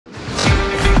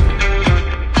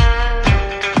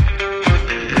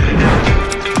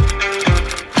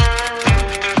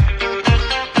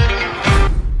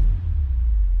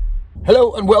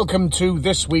and welcome to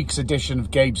this week's edition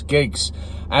of Gabe's Gigs.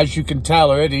 As you can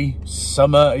tell already,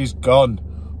 summer is gone.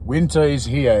 Winter is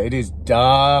here. It is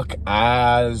dark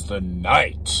as the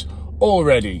night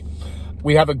already.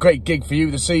 We have a great gig for you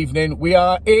this evening. We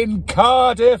are in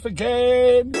Cardiff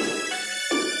again.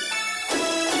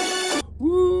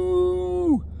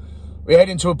 Woo! We're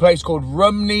heading to a place called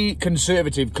Rumney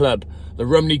Conservative Club, the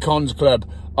Rumney Cons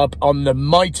Club, up on the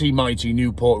mighty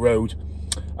Newport Road,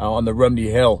 on the Rumney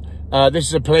Hill. This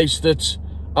is a place that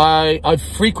I've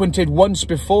frequented once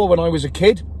before when I was a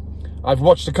kid. I've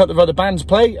watched a couple of other bands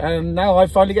play, and now I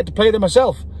finally get to play them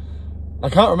myself. I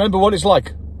can't remember what it's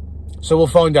like, so we'll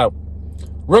find out.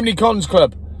 Rumney Cons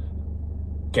Club,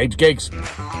 Gabe's Gigs.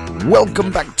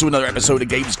 Welcome back to another episode of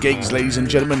Gabe's Gigs, ladies and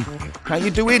gentlemen. How you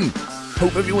doing?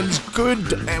 Hope everyone's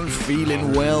good and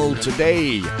feeling well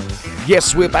today.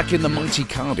 Yes, we're back in the mighty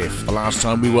Cardiff. The last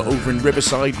time we were over in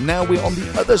Riverside, now we're on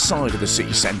the other side of the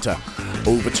city centre,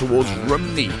 over towards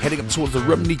Rumney, heading up towards the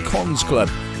Rumney Cons Club.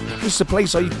 This is a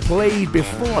place I played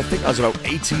before. I think I was about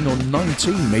 18 or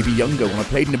 19, maybe younger, when I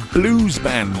played in a blues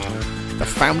band. The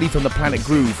Family from the Planet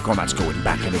Groove. God, that's going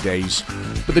back in the days.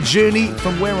 But the journey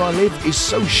from where I live is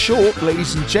so short,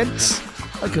 ladies and gents.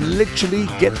 I can literally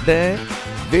get there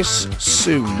this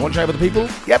soon. Watch out for the people.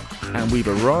 Yep, and we've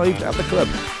arrived at the club.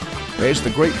 There's the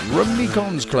great Rumney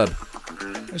Cons Club.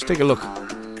 Let's take a look.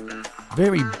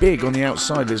 Very big on the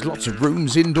outside. There's lots of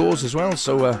rooms indoors as well,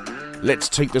 so let's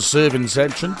take the servants'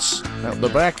 entrance out the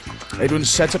back. Everyone's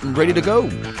set up and ready to go.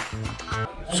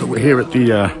 So we're here at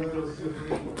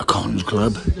the Cons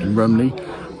Club in Rumney,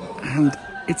 and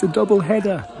it's a double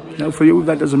header. Now for you,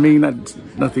 that doesn't mean that's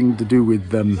nothing to do with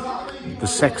the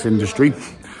sex industry.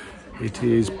 It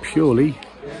is purely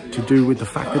to do with the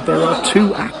fact that there are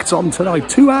two acts on tonight.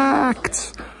 Two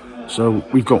acts! So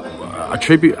we've got a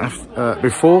tribute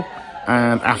before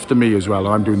and after me as well.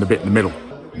 I'm doing the bit in the middle.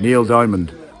 Neil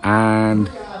Diamond and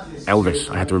Elvis.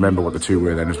 I had to remember what the two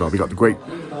were then as well. We got the great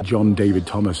John David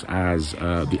Thomas as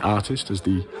the artist, as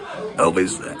the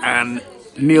Elvis, and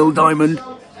Neil Diamond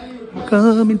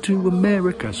coming to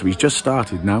America. So he's just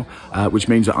started now, which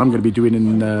means that I'm going to be doing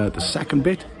in the second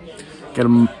bit. Get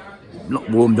them not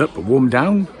warmed up, but warmed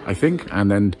down, I think, and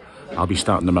then I'll be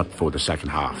starting them up for the second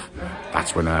half.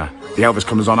 That's when the Elvis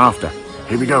comes on after.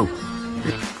 Here we go.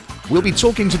 We'll be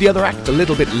talking to the other act a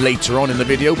little bit later on in the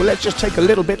video, but let's just take a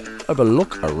little bit of a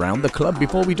look around the club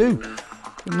before we do.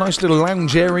 A nice little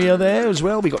lounge area there as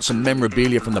well. We got some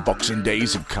memorabilia from the boxing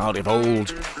days of Cardiff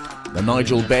Old. The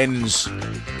Nigel Benz.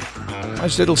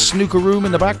 Nice little snooker room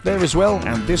in the back there as well.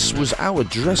 And this was our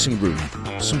dressing room.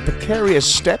 Some precarious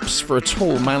steps for a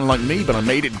tall man like me, but I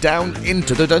made it down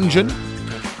into the dungeon.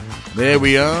 There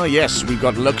we are. Yes, we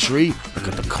got luxury. Look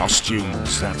at the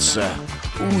costumes. That's,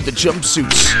 ooh, the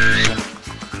jumpsuits.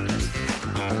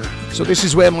 So this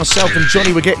is where myself and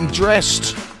Johnny were getting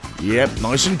dressed. Yep,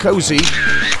 nice and cosy.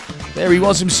 There he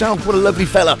was himself. What a lovely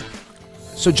fella.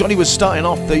 So Johnny was starting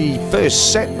off the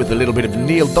first set with a little bit of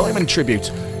Neil Diamond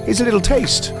tribute. Here's a little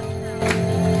taste.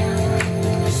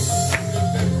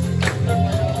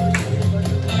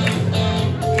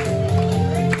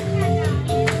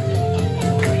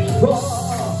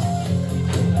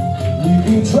 We've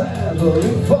been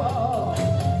traveling far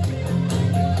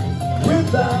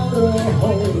without a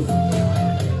home,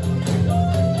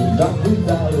 not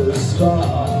without a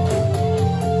star.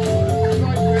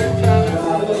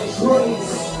 Not a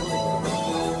trace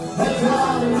that's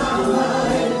out in my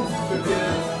life.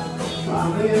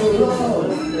 I'm in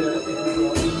love.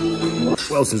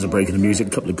 What else is a break in the music? A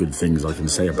couple of good things I can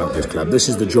say about this club. This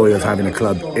is the joy of having a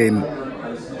club in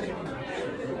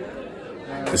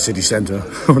the city centre,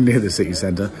 or near the city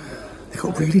centre. They've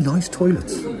got really nice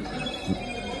toilets.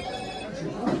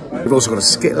 We've also got a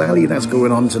skittle alley that's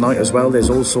going on tonight as well. There's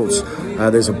all sorts.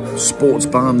 There's a sports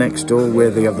bar next door where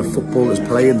they have the footballers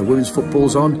playing, the women's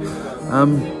football's on.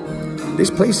 This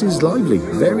place is lively.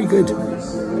 Very good.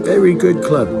 Very good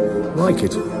club. Like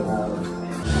it.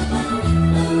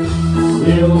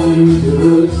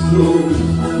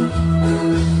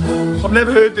 I've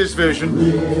never heard this version.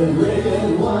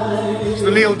 It's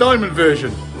the Neil Diamond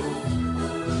version,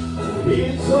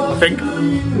 I think.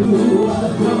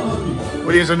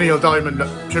 Well, he's a Neil Diamond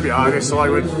tribute artist, so I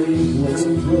would...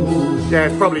 Yeah,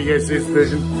 it probably is his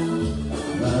version.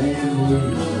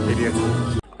 Idiot.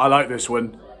 I like this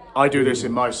one. I do this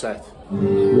in my set.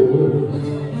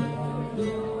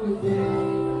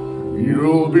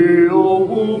 You'll be a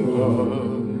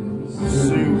woman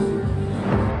soon.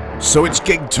 So it's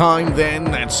gig time then,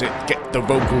 that's it. Get the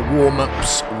vocal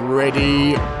warm-ups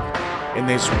ready in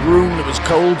this room that was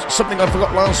cold. Something I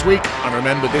forgot last week, I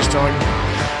remember this time.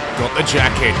 Got the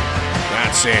jacket.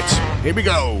 That's it. Here we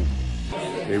go.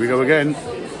 Here we go again.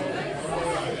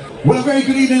 Well, a very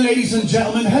good evening, ladies and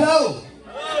gentlemen. Hello.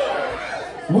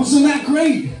 Wasn't that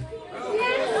great?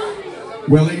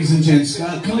 Well, ladies and gents,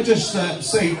 can I just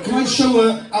say, can I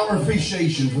show our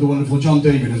appreciation for the wonderful John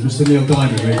David as Mr. Neil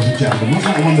Diamond, ladies and gentlemen?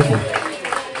 Wasn't that wonderful?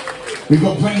 We've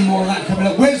got plenty more of that coming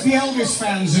up. Where's the Elvis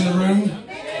fans in the room?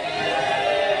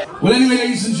 Well, anyway,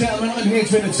 ladies and gentlemen, I'm here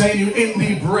to entertain you in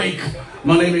the break.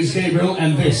 My name is Gabriel,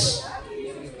 and this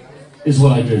is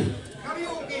what I do.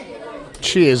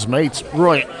 Cheers, mates.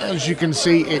 Right, as you can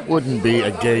see, it wouldn't be a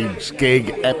Gabe's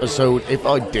Gig episode if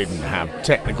I didn't have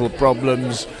technical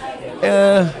problems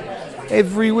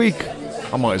every week.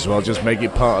 I might as well just make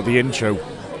it part of the intro.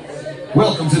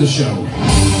 Welcome to the show.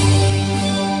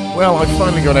 Well, I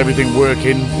finally got everything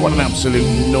working. What an absolute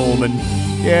Norman.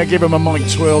 Yeah, give him a mic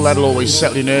twirl, that'll always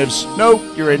settle your nerves. No,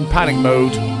 you're in panic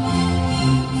mode.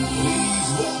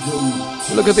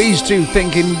 Look at these two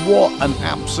thinking, what an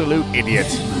absolute idiot.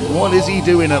 What is he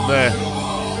doing up there?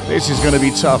 This is going to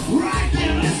be tough.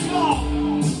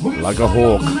 Like a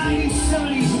hawk.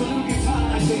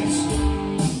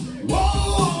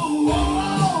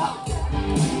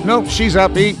 Nope, she's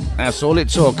happy. That's all it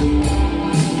took.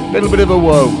 Little bit of a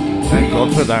whoa. Thank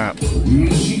God for that.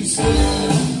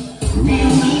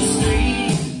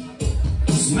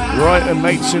 Right, and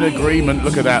mates in agreement.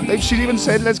 Look at that. She even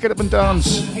said, let's get up and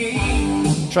dance.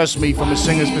 Trust me, from a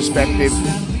singer's perspective,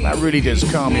 that really does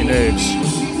calm your nerves.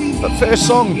 But first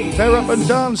song, they're up and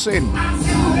dancing.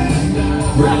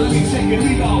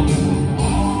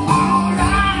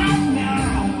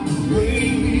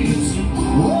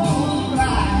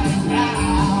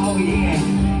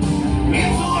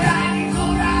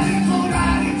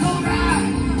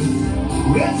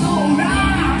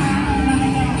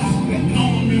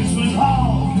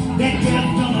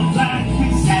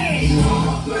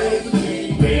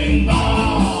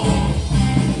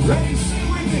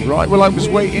 Right, well, I was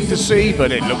waiting to see,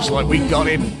 but it looks like we got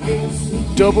him.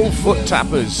 Double foot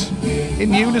tappers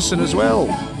in unison as well.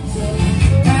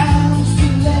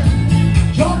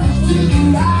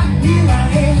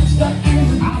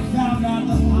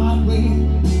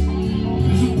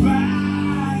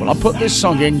 Well, I put this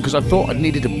song in because I thought I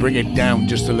needed to bring it down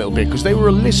just a little bit because they were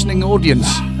a listening audience.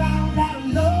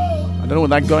 I don't know what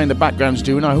that guy in the background's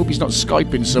doing. I hope he's not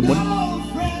Skyping someone.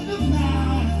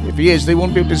 If he is, they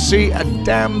won't be able to see a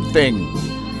damn thing.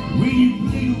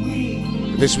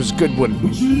 But this was a good one.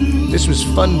 This was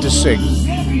fun to sing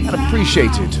and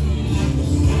appreciated.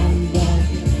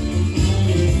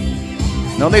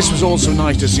 Now this was also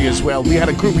nice to see as well. We had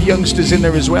a group of youngsters in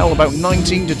there as well, about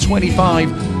 19 to 25,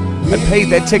 that paid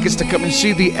their tickets to come and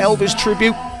see the Elvis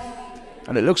tribute.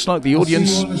 And it looks like the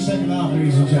audience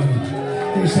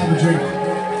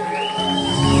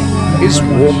is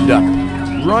warmed up.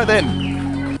 Right then.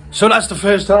 So that's the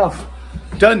first half.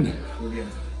 Done.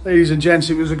 Ladies and gents,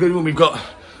 it was a good one. We've got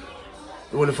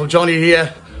the wonderful Johnny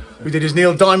here. We did his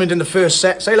Neil Diamond in the first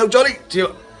set. Say hello, Johnny, to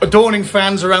your adoring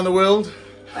fans around the world.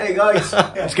 Hey guys.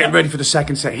 Let's get ready for the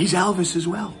second set. He's Elvis as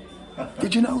well.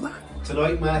 Did you know that?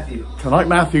 Tonight, Matthew. Tonight,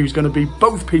 Matthew's going to be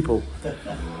both people.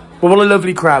 Well, what a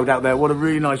lovely crowd out there. What a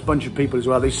really nice bunch of people as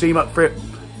well. They seem up for it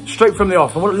straight from the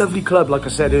off. And what a lovely club, like I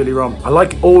said earlier on. I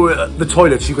like all the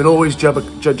toilets. You can always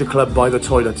judge a club by the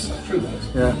toilets. That's true, guys.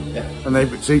 Yeah. And they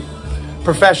see,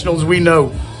 professionals, we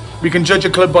know. We can judge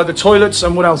a club by the toilets,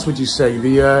 and what else would you say?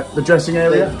 The dressing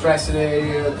area? The dressing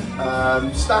area,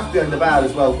 staff behind the bar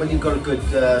as well. When you've got a good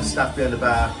staff behind the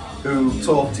bar who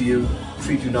talk to you,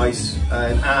 treat you nice,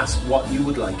 and ask what you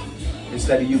would like,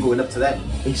 instead of you going up to them.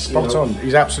 He's spot on.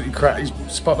 He's absolutely correct. He's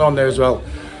spot on there as well.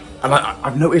 And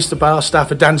I've noticed the bar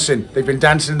staff are dancing. They've been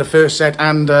dancing in the first set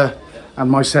and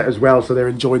my set as well, so they're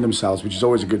enjoying themselves, which is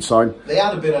always a good sign. They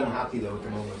are a bit unhappy though at the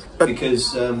moment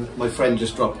because my friend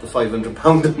just dropped the £500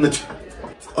 on the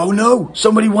jackpot. Oh no!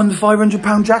 Somebody won the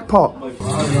 £500 jackpot.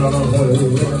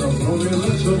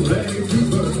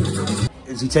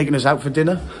 Is he taking us out for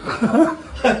dinner?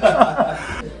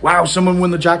 Wow! Someone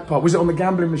won the jackpot. Was it on the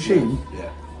gambling machine?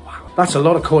 Yeah. Wow, that's a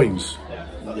lot of coins. Yeah.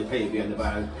 Now they pay you behind the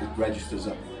bar. It registers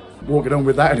up. Walking on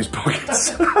with that in his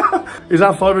pockets. Is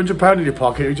that £500 in your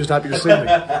pocket? You're just happy to see me.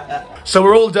 So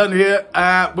we're all done here.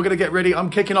 We're going to get ready.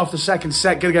 I'm kicking off the second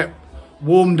set. Going to get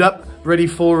warmed up, ready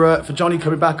for Johnny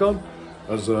coming back on.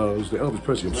 As the Elvis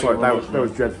Presley. I'm sorry, that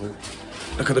was dreadful.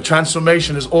 Look at the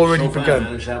transformation has already begun.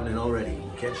 It's happening already.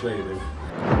 Catch later, baby.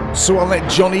 So I'll let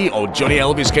Johnny or Johnny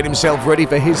Elvis get himself ready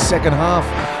for his second half.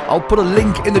 I'll put a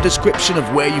link in the description of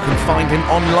where you can find him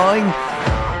online.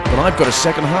 But I've got a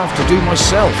second half to do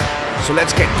myself. So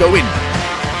let's get going.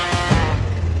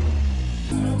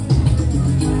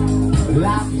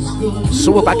 Life is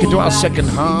So we're back into our second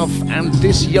half, and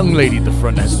this young lady at the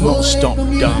front has not stopped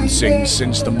dancing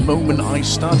since the moment I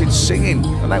started singing,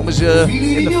 and that was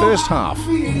in the first half.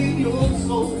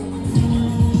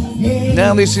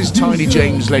 Now this is Tiny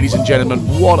James, ladies and gentlemen.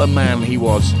 What a man he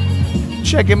was.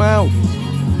 Check him out.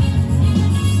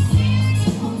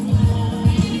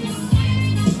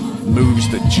 Moves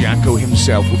that Jacko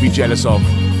himself would be jealous of.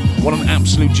 What an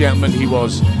absolute gentleman he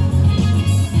was.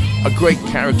 A great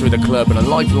character of the club and a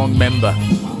lifelong member.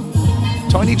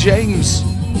 Tiny James.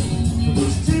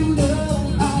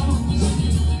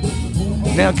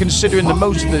 Now, considering that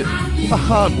most of the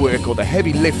hard work or the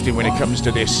heavy lifting when it comes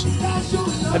to this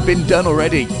had been done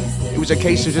already, it was a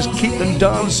case of just keep them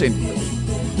dancing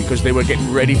because they were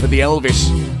getting ready for the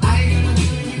Elvis.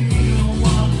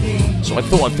 So I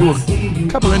thought I'd throw a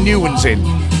couple of new ones in.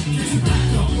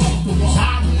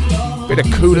 Bit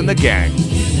of Cool and the Gang.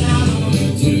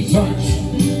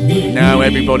 Now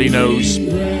everybody knows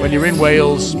when you're in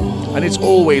Wales, and it's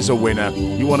always a winner,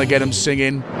 you want to get them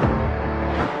singing.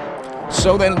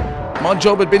 So then, my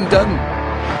job had been done,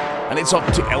 and it's up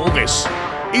to Elvis.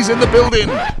 He's in the building.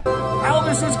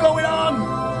 Elvis is going on.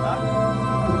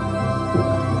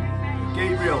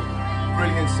 Gabriel,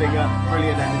 brilliant singer,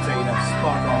 brilliant entertainer,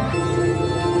 spot on.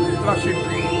 Bless you.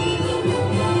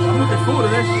 I'm looking forward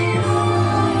to this.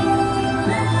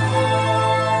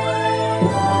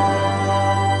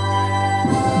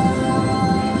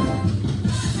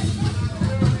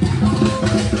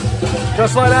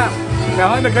 Just like that,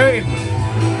 behind the curtain.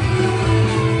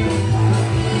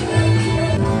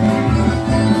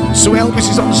 So Elvis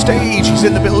is on stage, he's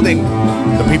in the building.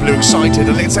 The people are excited,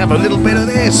 and let's have a little bit of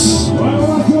this. Well,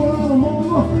 that's all right,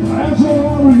 mama. That's all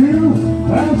right with you.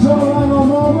 That's all right,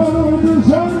 mama. Just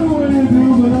tell me what you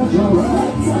do, but that's all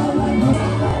right.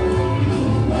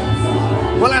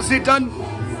 Well, that's it done.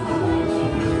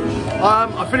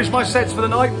 I finished my sets for the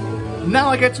night. Now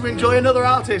I get to enjoy another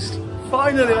artist.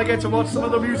 Finally, I get to watch some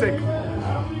other music.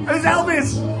 And it's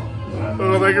Elvis!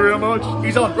 Oh, thank you very much.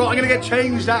 He's on. Right, I'm going to get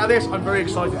changed out of this. I'm very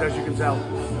excited, as you can tell.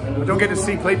 I don't get to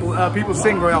see people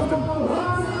sing very often.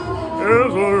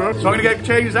 So I'm going to get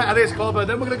changed out of this club, and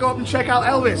then we're going to go up and check out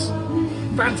Elvis.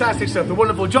 Fantastic stuff. The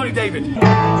wonderful Johnny David.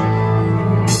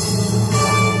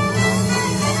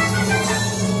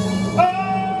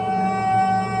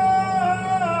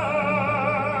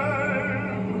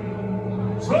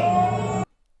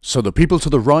 So the people to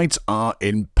the right are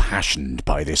impassioned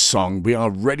by this song. We are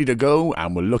ready to go,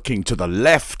 and we're looking to the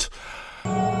left.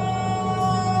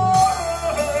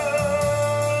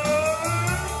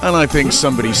 And I think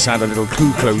somebody sat a little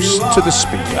too close to the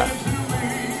speaker.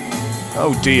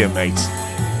 Oh dear, mate.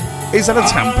 Is that a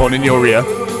tampon in your ear?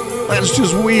 That's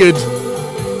just weird.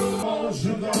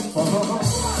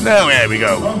 Now, here we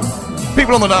go.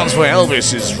 People on the dance floor,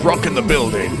 Elvis is rocking the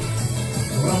building.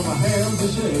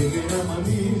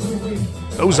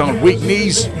 Those aren't weak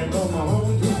knees.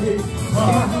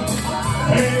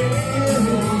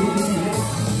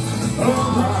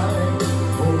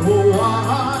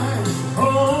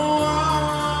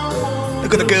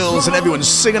 Look at the girls, and everyone's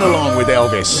singing along with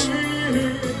Elvis.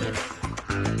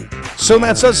 So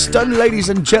that's us done, ladies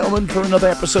and gentlemen, for another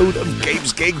episode of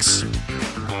GABES Gigs.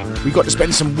 We got to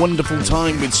spend some wonderful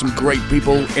time with some great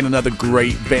people in another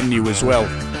great venue as well.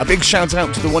 A big shout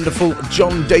out to the wonderful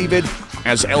John David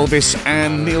as Elvis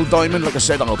and Neil Diamond. Like I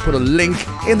said, I'll put a link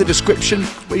in the description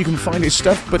where you can find his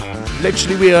stuff. But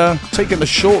literally we are taking a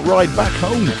short ride back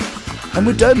home. And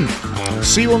we're done.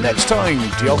 See you all next time.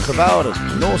 Diolch yn fawr.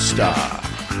 North Star.